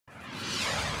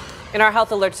In our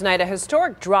health alert tonight, a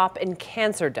historic drop in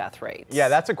cancer death rates. Yeah,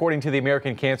 that's according to the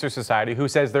American Cancer Society, who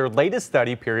says their latest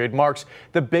study period marks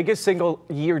the biggest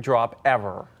single-year drop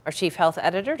ever. Our chief health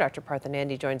editor, Dr.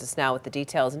 Nandi, joins us now with the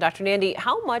details. And Dr. Nandi,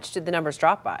 how much did the numbers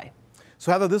drop by? So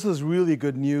Heather, this is really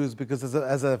good news because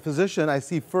as a physician, I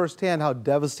see firsthand how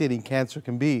devastating cancer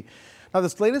can be. Now,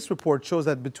 this latest report shows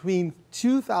that between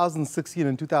 2016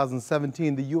 and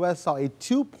 2017, the U.S. saw a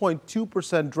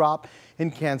 2.2% drop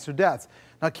in cancer deaths.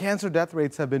 Now, cancer death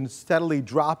rates have been steadily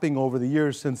dropping over the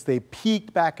years since they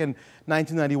peaked back in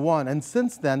 1991. And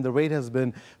since then, the rate has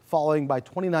been falling by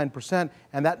 29%,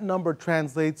 and that number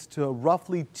translates to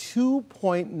roughly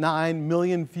 2.9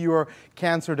 million fewer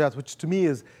cancer deaths, which to me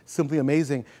is simply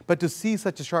amazing. But to see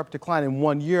such a sharp decline in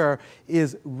 1 year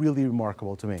is really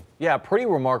remarkable to me. Yeah, pretty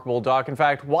remarkable, Doc. In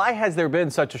fact, why has there been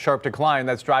such a sharp decline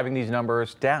that's driving these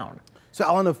numbers down? So,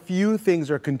 Alan, a few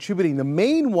things are contributing. The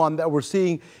main one that we're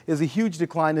seeing is a huge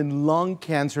decline in lung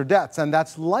cancer deaths. And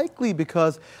that's likely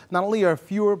because not only are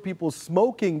fewer people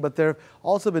smoking, but there have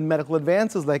also been medical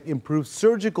advances like improved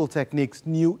surgical techniques,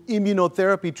 new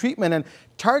immunotherapy treatment, and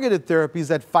targeted therapies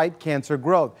that fight cancer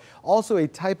growth. Also, a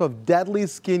type of deadly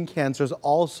skin cancer has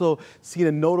also seen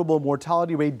a notable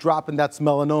mortality rate drop, and that's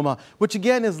melanoma, which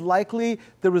again is likely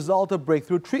the result of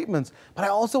breakthrough treatments. But I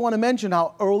also want to mention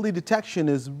how early detection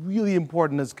is really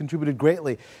important, has contributed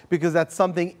greatly, because that's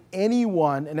something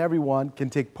anyone and everyone can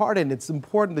take part in. It's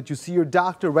important that you see your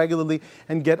doctor regularly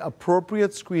and get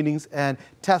appropriate screenings and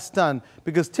tests done,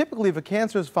 because typically if a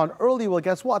cancer is found early, well,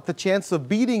 guess what? The chance of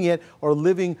beating it or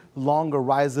living longer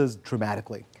rises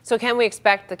dramatically. So can we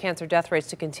expect the cancer death rates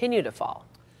to continue to fall?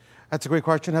 That's a great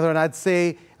question, Heather, and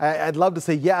I'd love to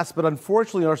say yes, but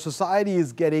unfortunately our society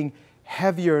is getting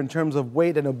heavier in terms of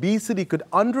weight, and obesity could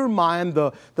undermine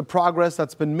the progress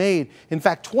that's been made. In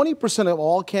fact, 20% of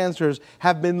all cancers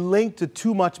have been linked to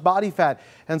too much body fat.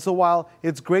 And so while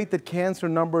it's great that cancer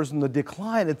numbers in the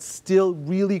decline, it's still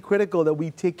really critical that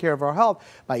we take care of our health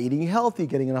by eating healthy,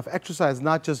 getting enough exercise,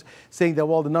 not just saying that,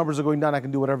 well, the numbers are going down, I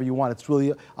can do whatever you want. It's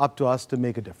really up to us to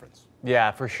make a difference.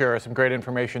 Yeah, for sure. Some great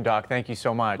information, Doc. Thank you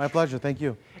so much. My pleasure. Thank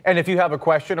you. And if you have a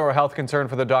question or a health concern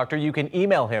for the doctor, you can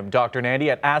email him, Dr. Nandi,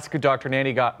 at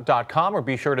askdrnandi.com, or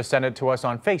be sure to send it to us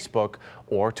on Facebook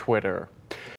or Twitter.